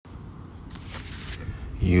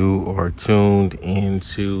You are tuned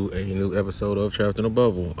into a new episode of Trapped in a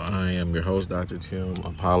Bubble. I am your host, Dr. Tim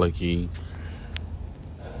Apology.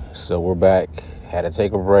 So we're back. Had to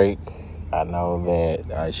take a break. I know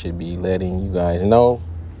that I should be letting you guys know.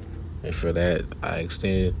 And for that, I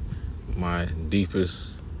extend my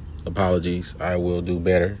deepest apologies. I will do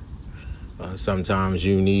better. Sometimes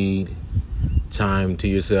you need time to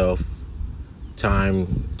yourself,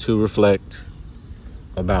 time to reflect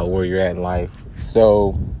about where you're at in life.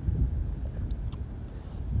 So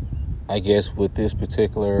I guess with this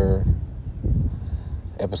particular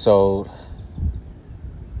episode,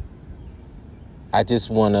 I just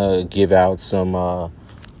want to give out some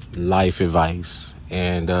life advice.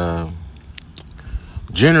 And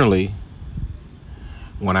generally,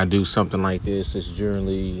 when I do something like this, it's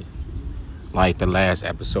generally like the last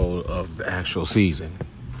episode of the actual season.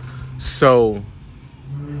 So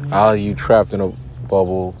all you Trapped in a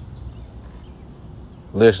Bubble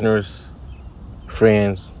listeners,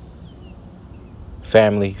 friends,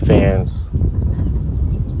 family, fans,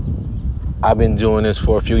 I've been doing this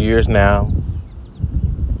for a few years now,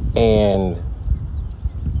 and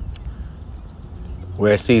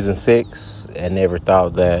we're at season 6. I never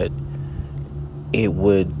thought that it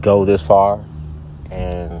would go this far,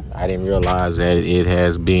 and I didn't realize that it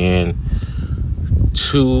has been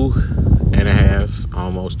 2.5,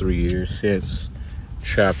 almost 3 years since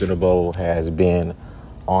Trapped in a Bubble has been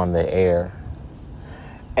on the air.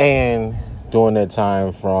 And during that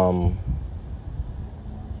time, from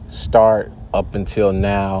start up until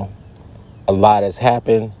now, a lot has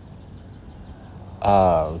happened.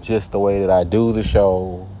 Just the way that I do the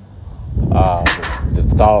show, the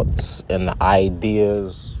thoughts and the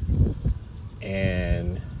ideas,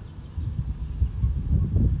 and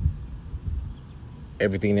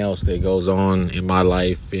everything else that goes on in my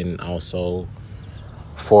life, and also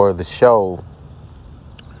for the show.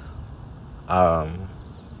 I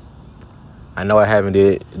know I haven't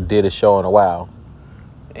did a show in a while,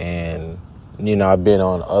 and I've been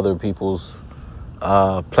on other people's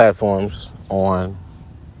platforms on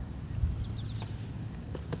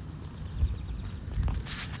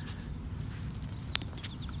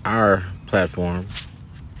our platform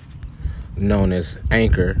known as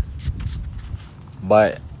Anchor,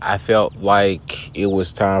 but I felt like it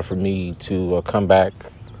was time for me to come back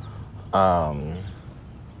to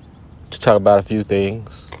talk about a few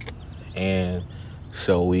things, and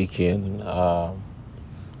so we can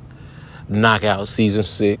knock out season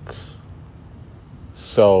 6.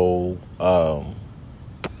 So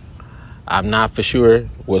I'm not for sure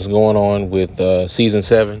what's going on with season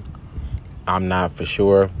 7. I'm not for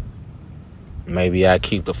sure. Maybe I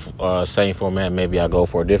keep the same format. Maybe I go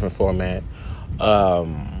for a different format.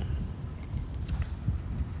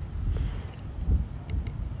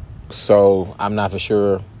 So I'm not for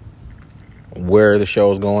sure where the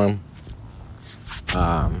show is going.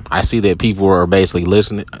 I see that people are basically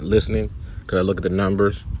listening because I look at the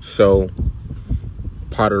numbers. So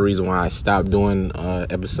part of the reason why I stopped doing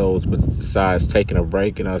episodes, but besides taking a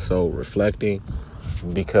break and also reflecting,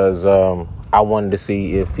 because I wanted to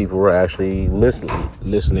see if people were actually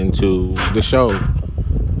listening to the show.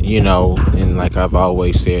 And like I've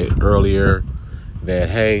always said earlier, that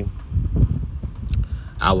hey,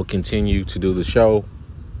 I will continue to do the show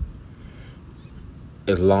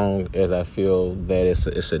as long as I feel that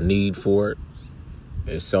it's a need for it.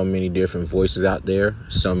 There's so many different voices out there,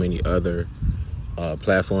 so many other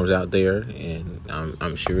platforms out there, and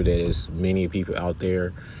I'm sure that there's many people out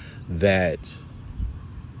there that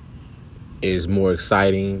is more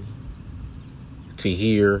exciting to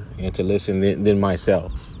hear and to listen than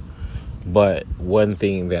myself. But one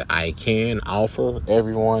thing that I can offer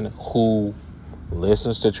everyone who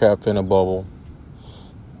listens to Trapped in a Bubble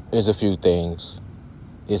is a few things.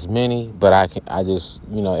 It's many, but I just,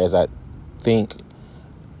 as I think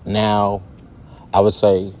now, I would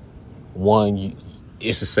say, one,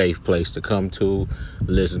 it's a safe place to come to,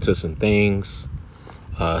 listen to some things,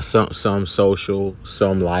 some social,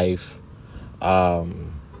 some life. I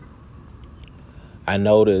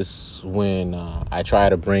notice when I try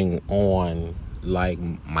to bring on like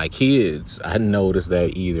my kids, I notice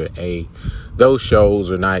that either those shows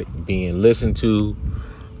are not being listened to,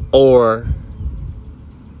 or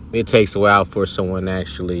it takes a while for someone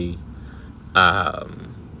actually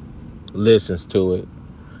listens to it.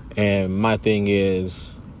 And my thing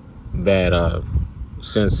is that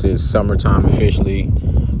since it's summertime officially,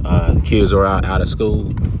 the kids are out of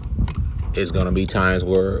school, it's going to be times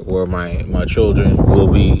where my children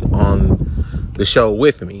will be on the show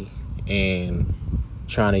with me and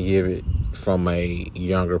trying to give it from a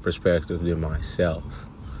younger perspective than myself.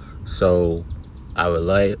 So I would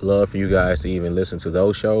love for you guys to even listen to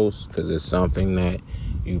those shows, because it's something that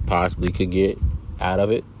you possibly could get out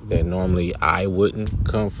of it that normally I wouldn't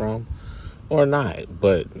come from or not.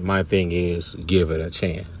 But my thing is, give it a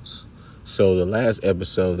chance. So the last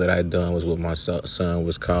episode that I done was with my son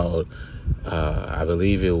was called, I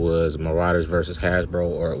believe it was Marauders versus Hasbro,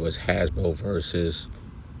 or it was Hasbro versus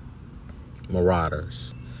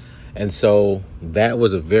Marauders. And so that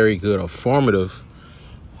was a very good, informative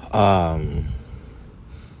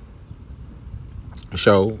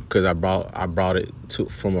show, because I brought it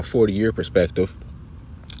from a 40-year perspective,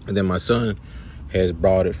 and then my son has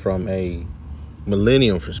brought it from a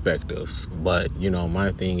millennium perspective. But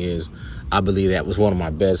my thing is, I believe that was one of my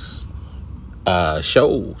best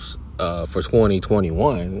shows for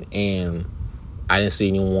 2021, and I didn't see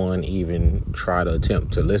anyone even try to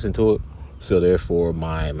attempt to listen to it. So therefore,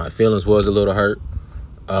 my feelings was a little hurt.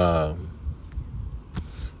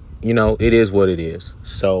 It is what it is.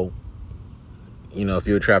 So, if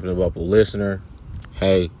you're a Trapped in the Bubble listener,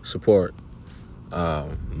 hey, support.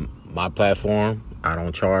 My platform, I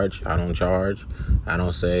don't charge. I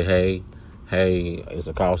don't say, hey, it's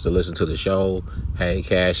a cost to listen to the show. Hey,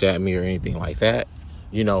 cash at me or anything like that.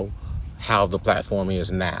 How the platform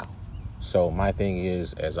is now. So my thing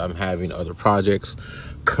is, as I'm having other projects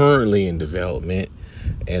currently in development,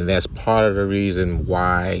 and that's part of the reason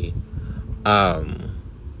why I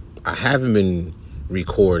haven't been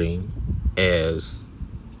recording as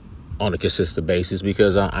on a consistent basis,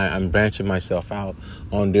 because I'm branching myself out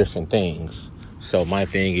on different things. So my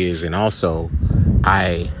thing is, and also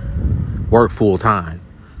I work full time.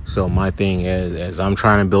 So my thing is, as I'm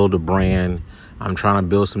trying to build a brand, I'm trying to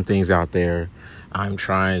build some things out there. I'm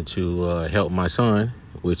trying to help my son,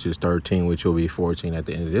 which is 13, which will be 14 at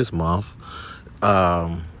the end of this month,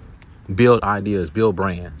 build ideas, build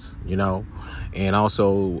brands, and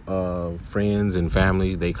also friends and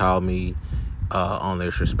family, they call me on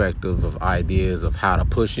their perspective of ideas of how to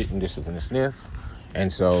push it and this and this.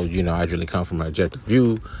 And so, I really come from an objective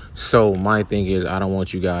view. So my thing is, I don't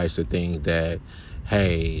want you guys to think that,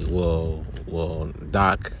 hey, well,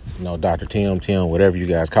 Doc, Dr. Tim, whatever you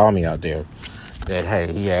guys call me out there, that,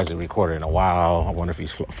 hey, he hasn't recorded in a while. I wonder if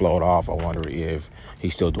he's flowed off. I wonder if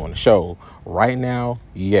he's still doing the show. Right now,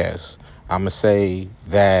 yes. I'm going to say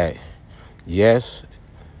that, yes,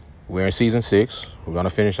 we're in season 6. We're going to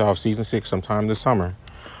finish off season 6 sometime this summer.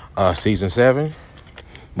 Season 7,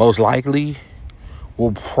 most likely,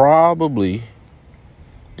 will probably,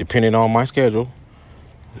 depending on my schedule,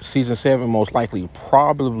 season 7 most likely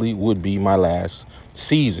probably would be my last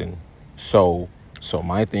season. So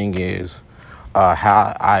my thing is,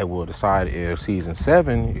 how I will decide if season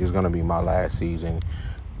 7 is going to be my last season,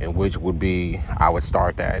 and which would be, I would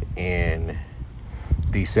start that in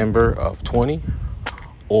December of 20,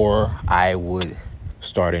 or I would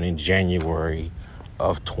start it in January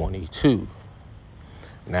of 22.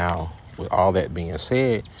 Now, with all that being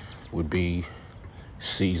said, would be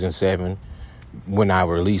season 7. When I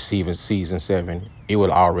release season 7, it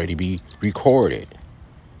will already be recorded.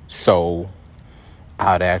 So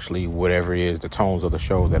I'd actually, whatever it is, the tones of the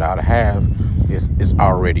show that I'd have is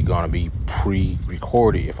already going to be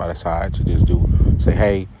pre-recorded. If I decide to just say,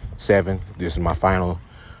 hey, 7, this is my final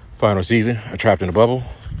season of Trapped in the Bubble,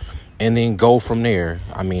 and then go from there.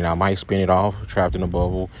 I mean, I might spin it off, Trapped in the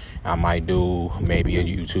Bubble. I might do maybe a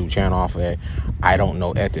YouTube channel off of that. I don't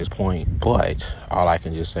know at this point, but all I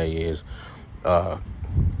can just say is, at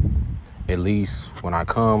least when I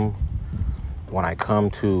come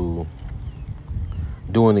to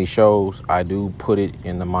doing these shows, I do put it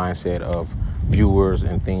in the mindset of viewers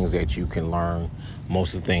and things that you can learn.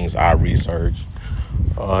 Most of the things I research,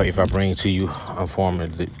 if I bring to you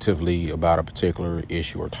informatively about a particular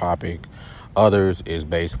issue or topic, others is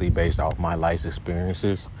basically based off my life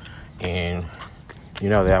experiences, and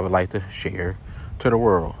that I would like to share to the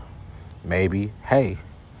world. Maybe, hey,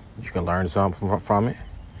 you can learn something from it,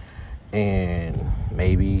 and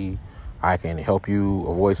maybe I can help you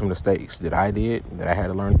avoid some mistakes that I did, that I had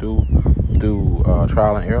to learn through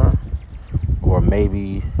trial and error. Or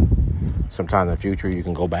maybe sometime in the future you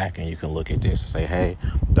can go back and you can look at this and say, hey,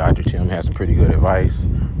 Dr. Tim has some pretty good advice.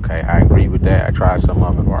 Okay, I agree with that. I tried some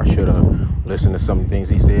of it, or I should have listened to some of the things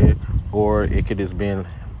he said. Or it could have been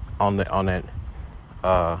on that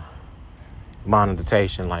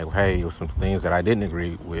monetization, like, hey, it was some things that I didn't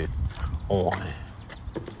agree with on.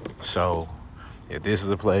 So if this is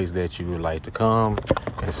a place that you would like to come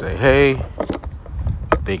and say, hey,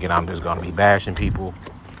 thinking I'm just going to be bashing people,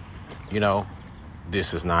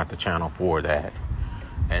 this is not the channel for that.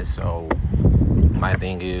 And so my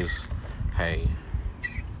thing is, hey,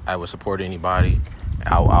 I would support anybody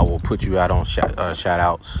I will put you out on shout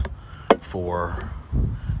outs for,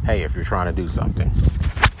 hey, if you're trying to do something.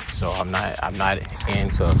 So I'm not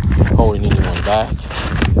into holding anyone back.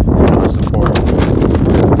 I support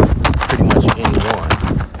pretty much anyone.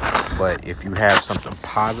 But if you have something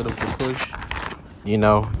positive to push,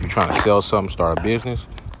 if you're trying to sell something, start a business,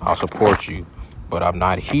 I'll support you. But I'm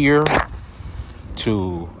not here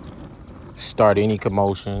to start any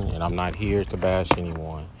commotion, and I'm not here to bash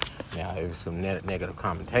anyone. Now, if it's some negative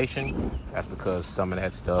commentation, that's because some of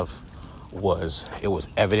that stuff was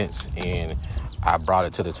evidence, and I brought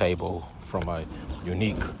it to the table from a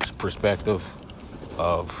unique perspective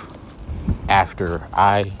of after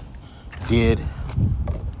I did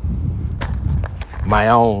my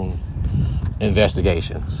own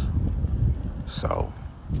investigations. So,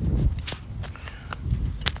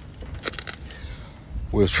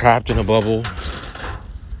 we're Trapped in a Bubble,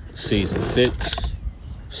 season 6,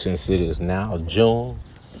 since it is now June.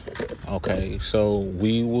 Okay, so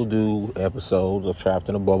we will do episodes of Trapped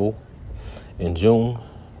in a Bubble in June,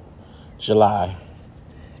 July,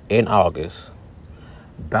 and August.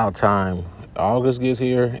 About time August gets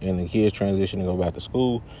here and the kids transition to go back to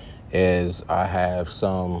school, as I have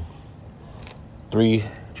 3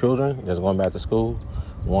 children that's going back to school.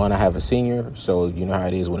 One, I have a senior, so you know how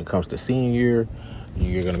it is when it comes to senior year.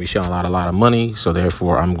 You're going to be shelling out a lot of money, so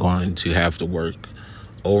therefore I'm going to have to work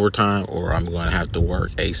overtime, or I'm going to have to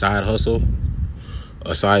work a side hustle,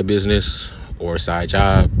 a side business, or a side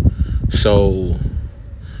job. So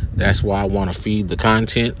that's why I want to feed the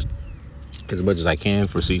content as much as I can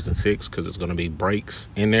for season 6, because it's going to be breaks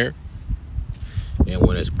in there. And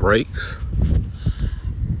when it's breaks,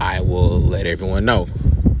 I will let everyone know.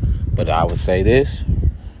 But I would say this,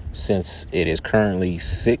 since it is currently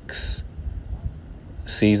 6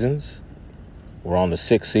 seasons, we're on the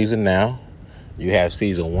 6th season now. You have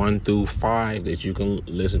season 1 through 5 that you can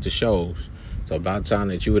listen to shows. So about time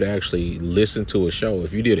that you would actually listen to a show.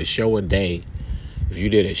 If you did a show a day,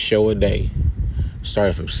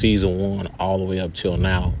 started from season 1 all the way up till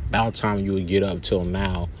now, about time you would get up till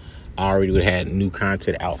now, I already would have had new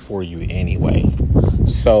content out for you anyway.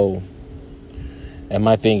 So, and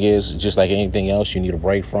my thing is, just like anything else, you need a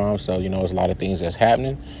break from. So, there's a lot of things that's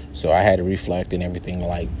happening. So I had to reflect and everything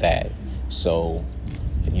like that. So,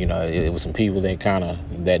 it was some people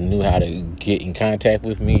that knew how to get in contact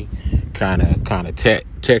with me, kind of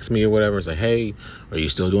text me or whatever and say, hey, are you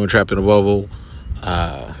still doing Trapped in a Bubble?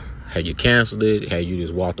 Had you canceled it? Had you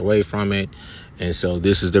just walked away from it? And so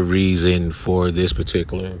this is the reason for this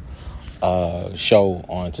particular show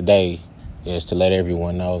on today, is to let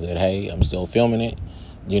everyone know that, hey, I'm still filming it.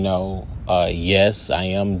 Yes, I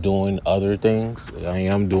am doing other things. I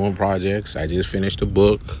am doing projects. I just finished a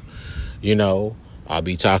book. I'll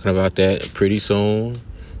be talking about that pretty soon.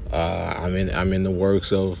 I'm in the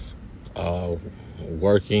works of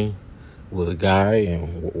working with a guy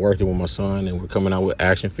and working with my son, and we're coming out with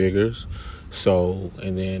action figures. So,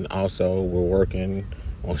 and then also we're working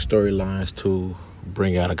on storylines to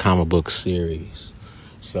bring out a comic book series.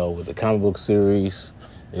 So with the comic book series,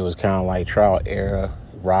 it was kind of like trial, error,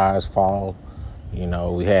 rise, fall.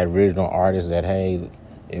 We had original artists that, hey,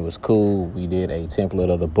 it was cool. We did a template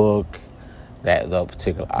of the book that the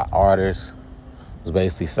particular artist was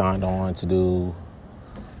basically signed on to do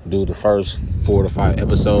the first 4 to 5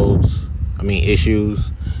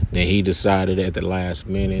 issues. Then he decided at the last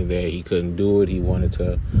minute that he couldn't do it. He wanted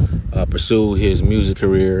to pursue his music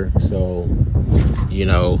career. So,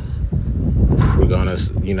 we're gonna,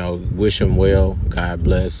 wish him well. God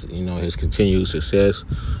bless, his continued success.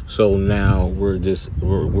 So now we're just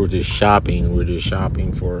shopping. We're just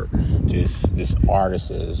shopping for this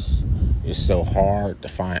artists. It's so hard to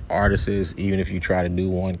find artists, even if you try to do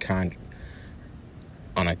one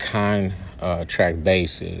on a contract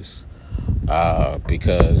basis,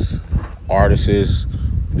 because artists,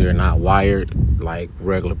 they're not wired like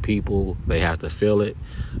regular people. They have to feel it,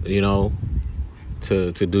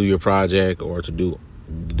 to do your project or to do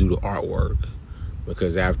the artwork,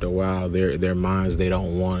 because after a while their minds, they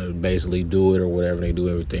don't want to basically do it or whatever. They do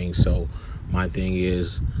everything. So my thing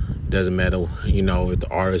is, doesn't matter, if the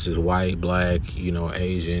artist is white, black,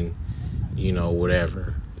 Asian,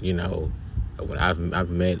 whatever, I've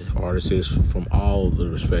met artists from all the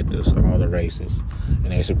perspectives, all the races, and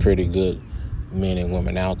there's some pretty good men and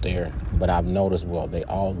women out there. But I've noticed, they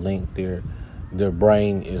all link their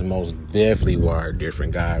brain is most definitely wired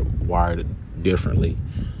different, God wired differently.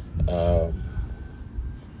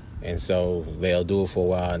 And so they'll do it for a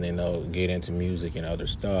while and then they'll get into music and other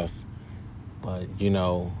stuff. But,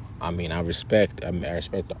 I respect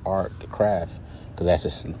the art, the craft, because that's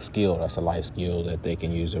a skill. That's a life skill that they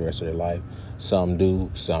can use the rest of their life. Some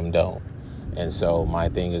do, some don't. And so my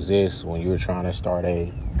thing is this: when you're trying to start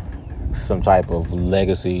some type of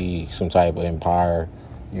legacy, some type of empire,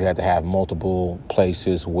 you have to have multiple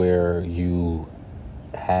places where you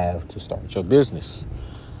have to start your business.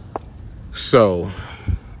 So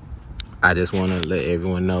I just want to let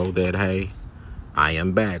everyone know that, hey, I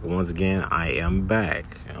am back. Once again, I am back.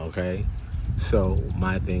 Okay. So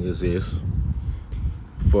my thing is this: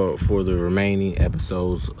 for the remaining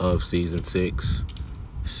episodes of season 6.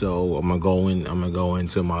 So I'm gonna go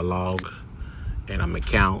into my log, and I'm gonna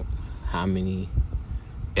count how many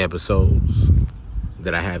episodes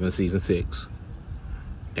that I have in season 6,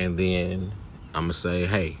 and then I'm gonna say,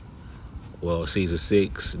 hey, well, season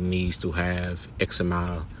 6 needs to have X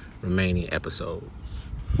amount of remaining episodes.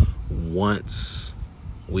 Once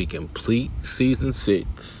we complete season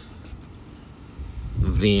 6,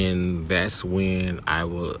 then that's when I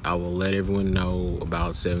will let everyone know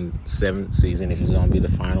about seventh season, if it's gonna be the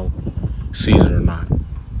final season or not.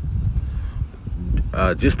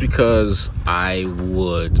 Just because I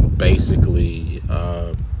would basically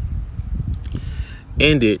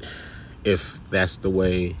end it if that's the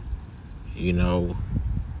way,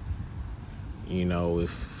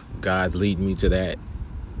 if God's leading me to that,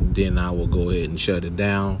 then I will go ahead and shut it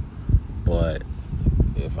down. But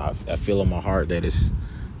if I feel in my heart that it's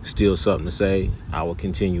still something to say, I will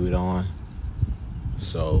continue it on.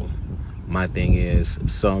 So my thing is,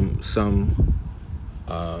 some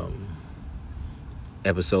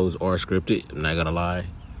episodes are scripted, I'm not gonna lie,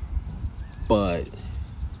 but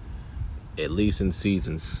at least in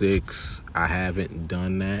season 6 I haven't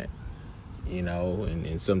done that,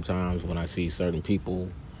 and sometimes when I see certain people,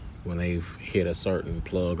 when they've hit a certain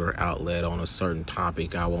plug or outlet on a certain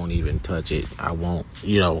topic, I won't even touch it. I won't,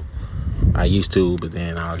 I used to, but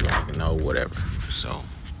then I was like, no, whatever. So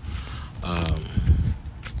I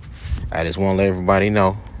just want to let everybody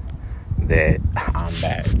know that I'm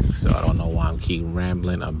back. So I don't know why I'm keep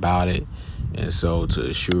rambling about it. And so to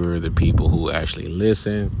assure the people who actually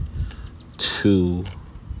listen to,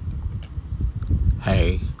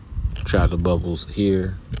 hey, Travel Bubbles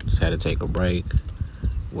here, just had to take a break.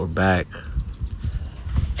 We're back.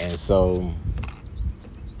 And so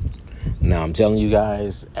now I'm telling you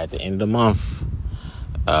guys, at the end of the month,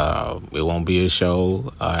 it won't be a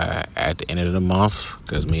show at the end of the month,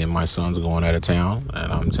 because me and my son's going out of town,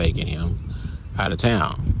 and I'm taking him out of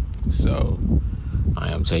town. So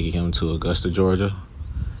I am taking him to Augusta, Georgia,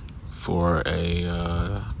 for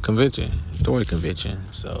a convention, toy convention.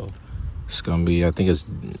 So it's gonna be, I think it's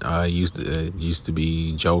used to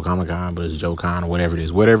be Joe Comic Con, but it's Joe Con or whatever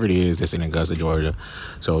it is. It's in Augusta, Georgia.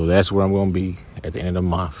 So that's where I'm gonna be at the end of the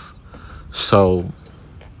month. So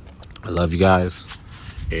I love you guys,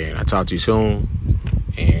 and I'll talk to you soon.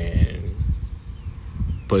 And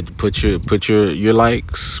put your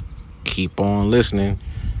likes. Keep on listening.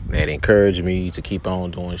 That encouraged me to keep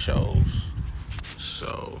on doing shows.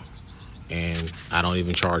 So, and I don't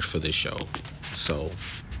even charge for this show. So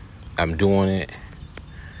I'm doing it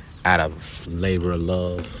out of labor of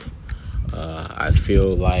love. I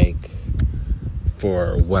feel like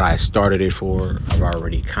for what I started it for, I've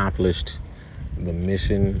already accomplished the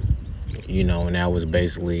mission, and that was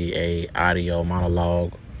basically a audio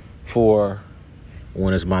monologue for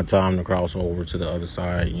when it's my time to cross over to the other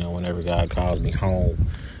side, whenever God calls me home,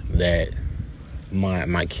 that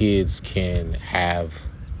my kids can have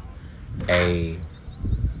a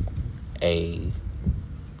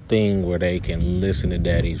thing where they can listen to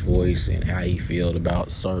daddy's voice and how he feels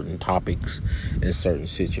about certain topics and certain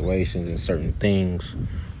situations and certain things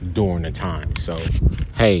during the time. So,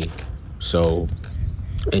 hey,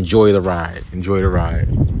 enjoy the ride, and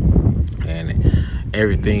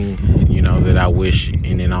everything, that I wish.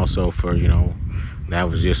 And then also for, that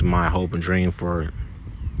was just my hope and dream for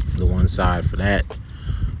the one side for that.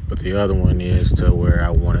 But the other one is to where I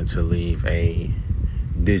wanted to leave a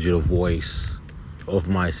digital voice of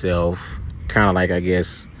myself, kind of like, I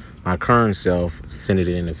guess, my current self, send it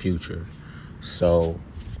in the future. So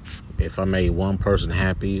if I made one person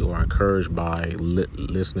happy or encouraged by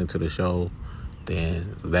listening to the show,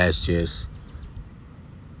 then that's just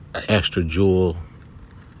an extra jewel,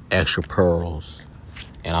 extra pearls.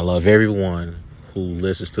 And I love everyone who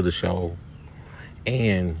listens to the show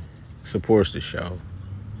and supports the show.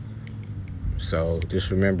 So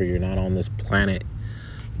just remember, you're not on this planet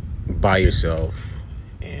by yourself,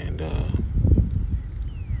 and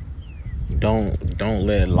don't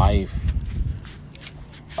let life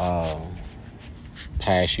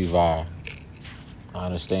pass you by. I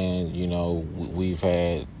understand, we've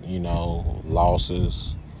had,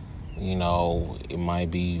 losses. It might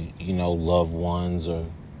be, loved ones, or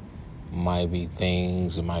it might be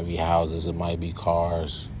things, it might be houses, it might be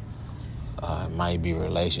cars, it might be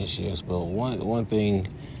relationships. But one thing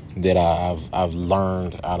that I've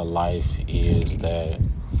learned out of life is that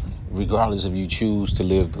regardless if you choose to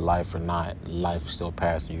live the life or not, life is still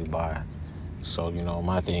passing you by. So,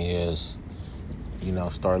 my thing is,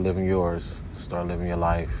 start living yours. Start living your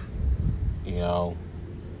life.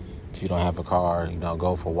 If you don't have a car,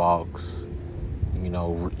 go for walks.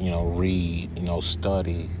 Read.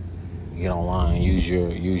 Study. Get online. Use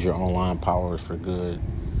your online powers for good.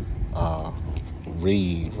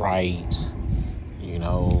 Read, write.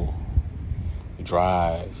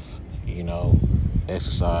 Drive.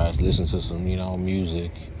 Exercise. Listen to some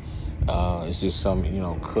music. It's just some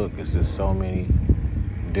cook. It's just so many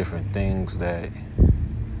different things that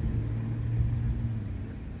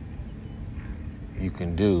you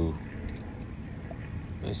can do.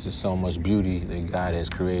 It's just so much beauty that God has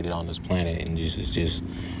created on this planet, and it's just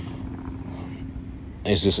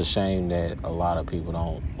a shame that a lot of people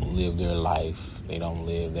don't live their life. They don't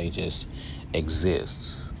live. They just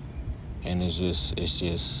exist, and it's just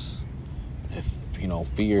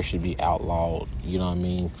fear should be outlawed. You know what I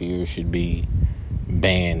mean? Fear should be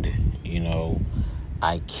banned.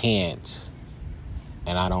 I can't,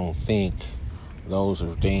 and I don't think those are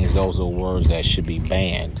words that should be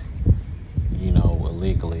banned,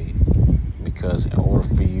 illegally, because in order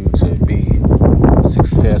for you to be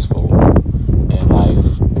successful in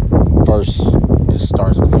life, first it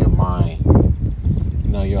starts with your mind,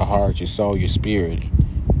 your heart, your soul, your spirit.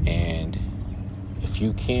 And if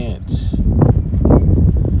you can't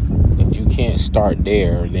start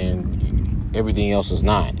there, then everything else is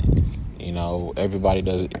not.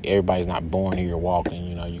 Everybody's not born here walking.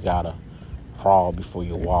 You gotta crawl before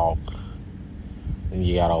you walk, and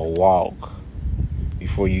you gotta walk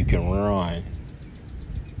before you can run.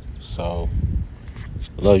 So,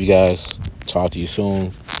 love you guys. Talk to you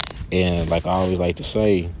soon. And like I always like to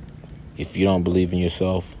say, if you don't believe in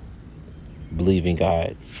yourself, believe in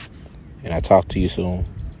God. And I talk to you soon.